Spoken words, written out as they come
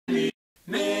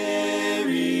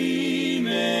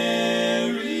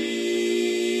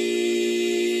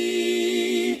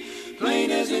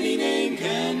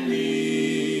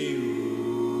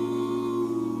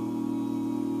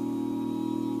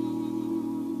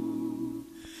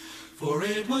For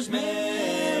it was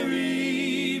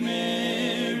Mary,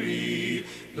 Mary,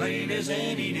 plain as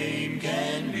any name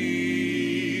can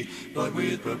be, but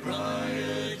with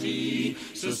propriety,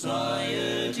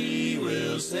 society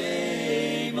will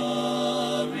say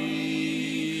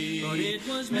Marie. But it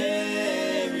was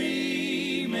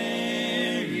Mary,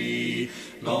 Mary,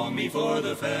 long before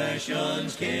the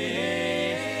fashions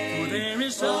came. For there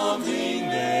is something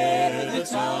there that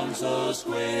sounds so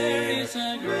square, it's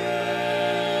a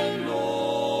grand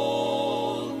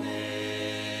old name,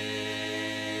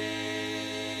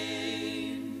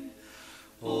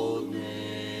 old name.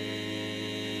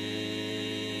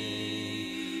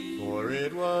 For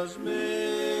it was Mary,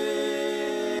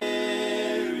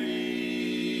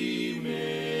 Mary,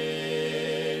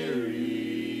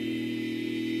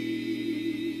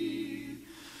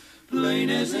 plain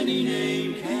as any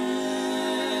name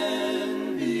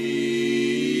can be,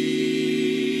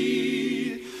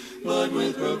 but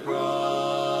with propriety,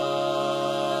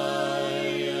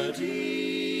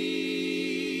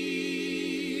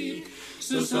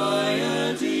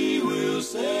 society will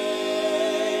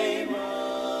say Marie.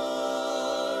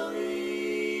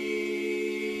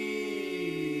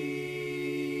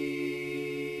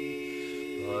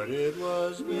 But it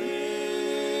was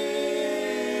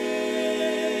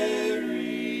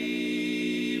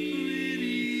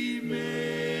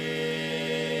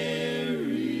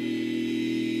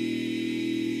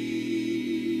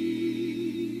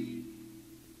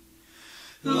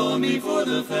long before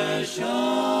the fashions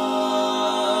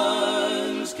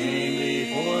came,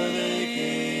 before they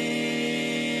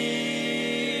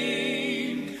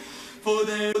came. For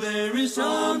there is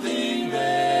something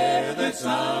there that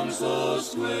sounds so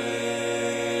square.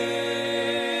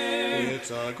 It's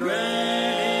a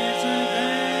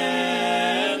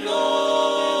grand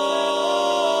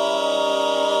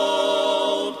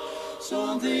old,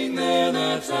 something there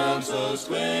that sounds so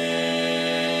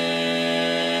square.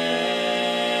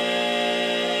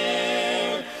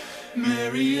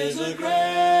 Mary is a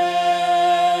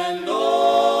grand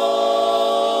old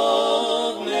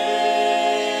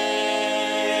name,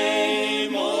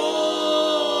 old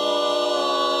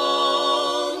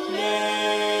name.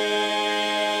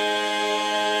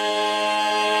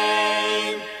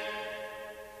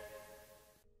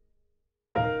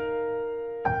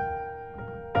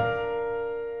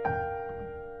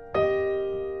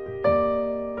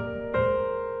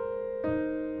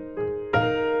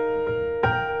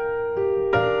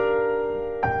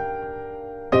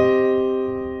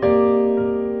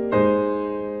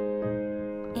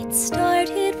 It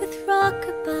started with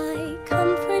rockabye,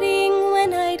 comforting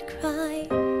when I'd cry,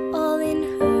 all in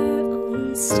her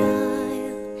own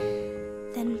style.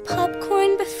 Then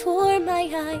popcorn before my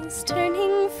eyes,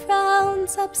 turning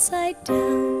frowns upside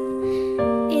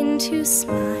down into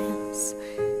smiles.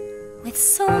 With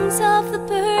songs of the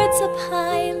birds up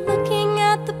high, looking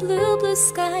at the blue, blue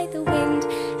sky, the wind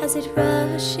as it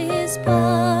rushes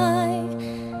by.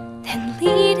 Then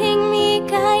leading me,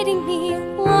 guiding me,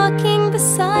 walking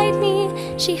beside me,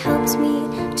 she helps me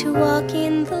to walk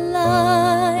in the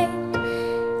light.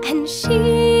 And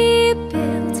she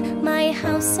built my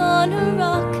house on a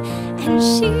rock, and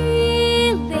she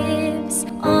lives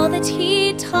all that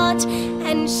he taught,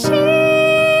 and she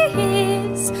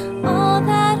is all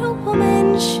that a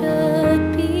woman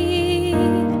should be.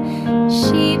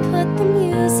 She put the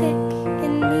music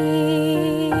in me.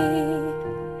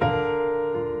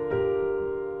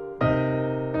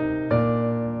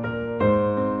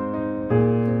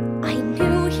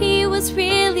 Was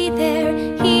really there.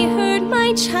 He heard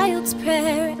my child's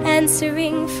prayer,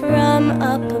 answering from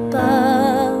up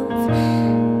above.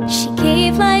 She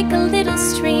gave like a little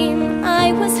stream.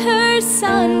 I was her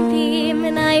sunbeam,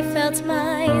 and I felt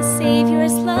my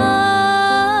Savior's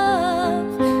love.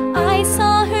 I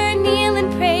saw her kneel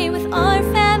and pray with our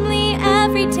family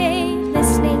every day,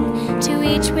 listening to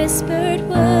each whispered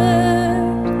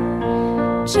word.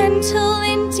 Gentle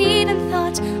in deed and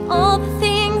thought, all the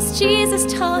things Jesus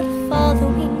taught,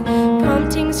 following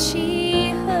promptings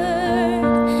she heard.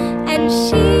 And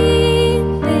she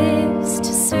lives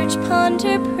to search,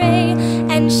 ponder, pray,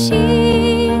 and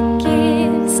she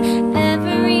gives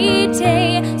every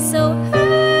day. So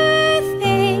her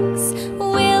thanks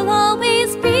will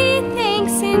always be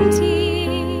thanks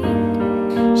indeed.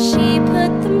 She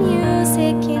put the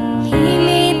music in me. He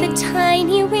made the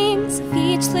tiny wings of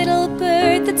each little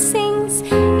bird that sings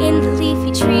in the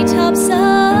leafy treetops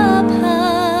up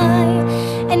high,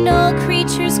 and all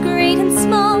creatures great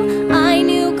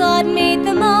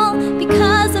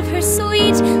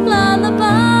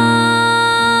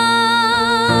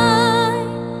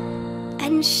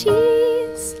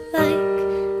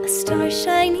star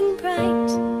shining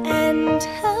bright and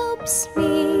helps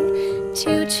me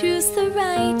to choose the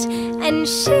right, and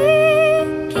she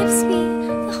gives me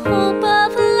the hope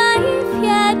of a life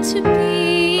yet to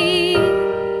be.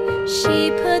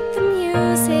 She put the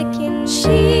music in.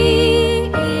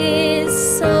 She is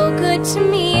so good to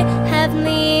me.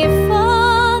 Heavenly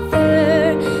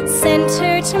Father sent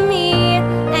her to me,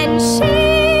 and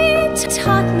she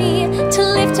taught me to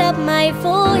lift up my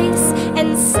voice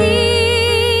and sing.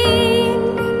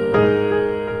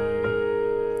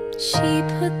 She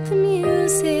put the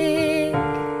music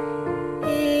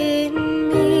in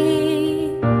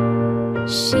me.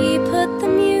 She put the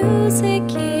music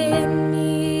in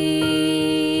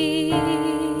me.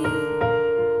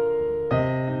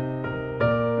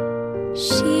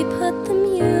 She put the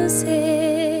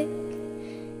music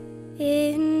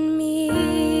in me.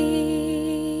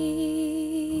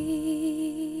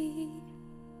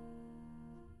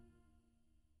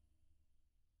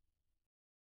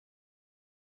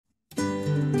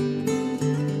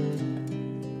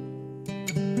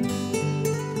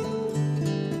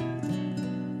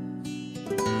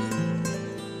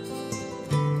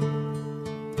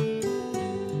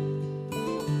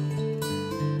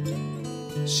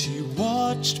 She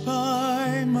watched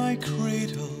by my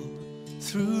cradle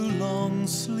through long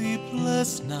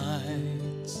sleepless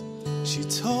nights. She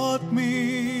taught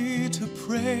me to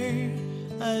pray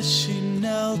as she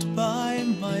knelt by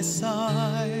my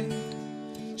side.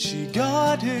 She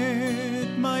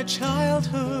guarded my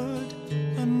childhood,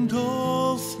 and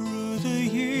all through the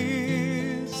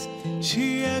years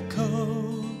she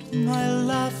echoed my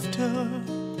laughter.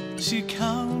 She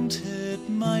counted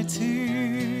my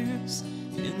tears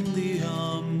in the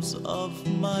arms of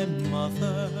my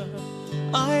mother.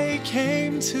 I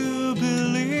came to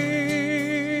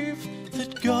believe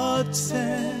that God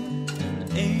sent an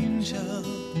angel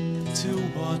to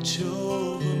watch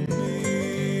over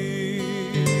me.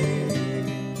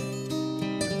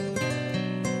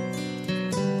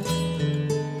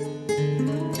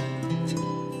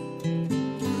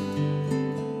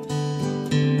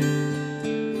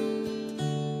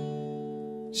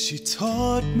 She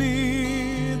taught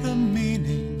me the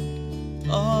meaning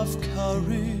of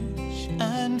courage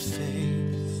and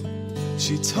faith.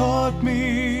 She taught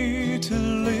me to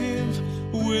live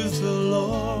with the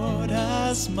Lord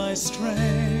as my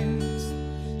strength.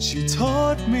 She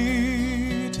taught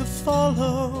me to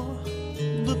follow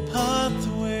the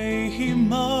pathway He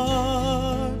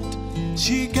marked.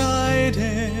 She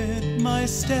guided my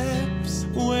steps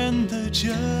when the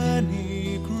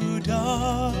journey grew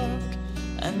dark.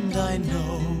 And I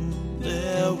know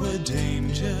there were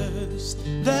dangers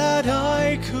that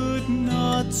I could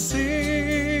not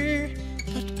see,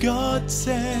 but God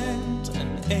sent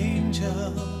an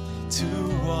angel to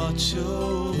watch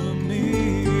over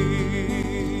me.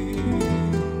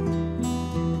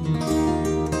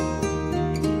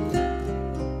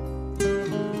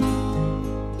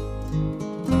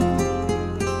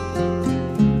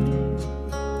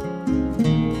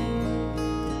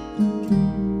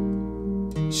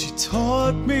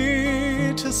 Taught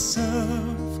me to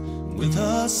serve with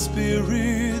a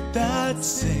spirit that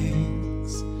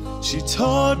sings. She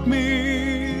taught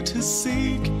me to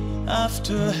seek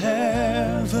after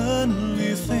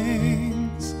heavenly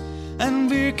things. And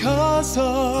because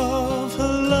of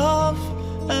her love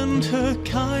and her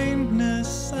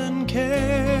kindness and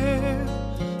care,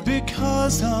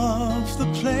 because of the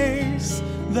place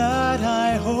that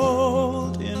I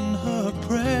hold in her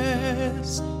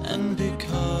prayers, and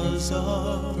because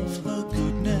of her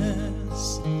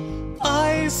goodness,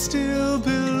 I still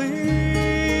believe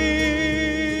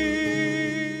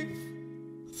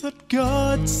that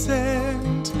God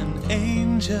sent an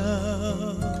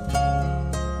angel.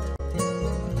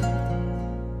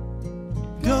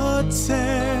 God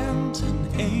sent an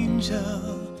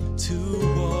angel to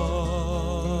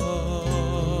watch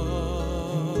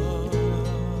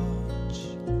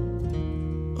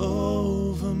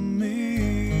over me.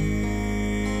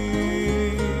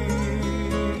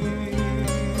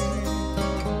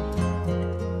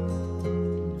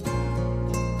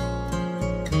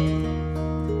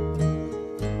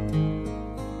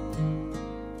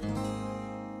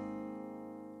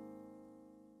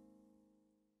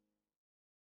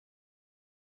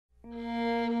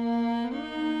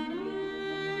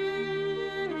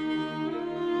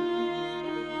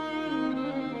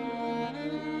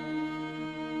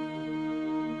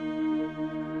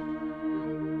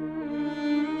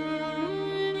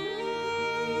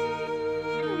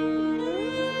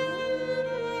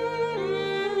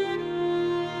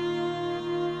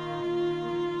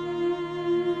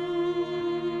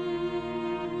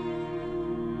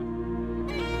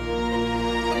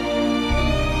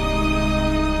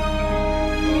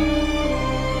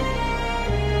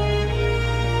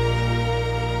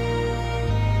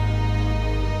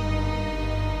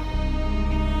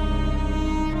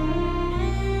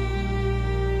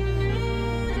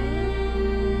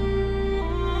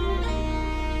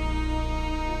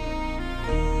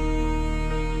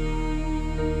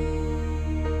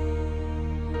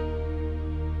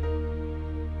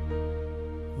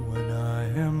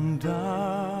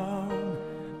 down,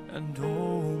 and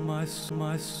oh,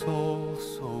 my soul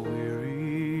so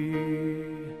weary.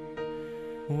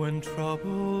 When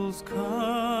troubles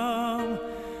come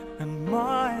and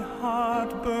my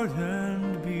heart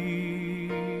burdened be,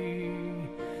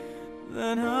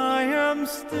 then I am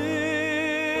still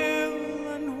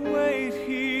and wait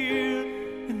here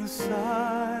in the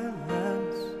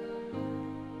silence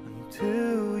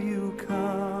until you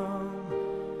come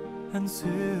and sit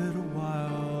a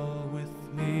while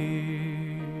with me.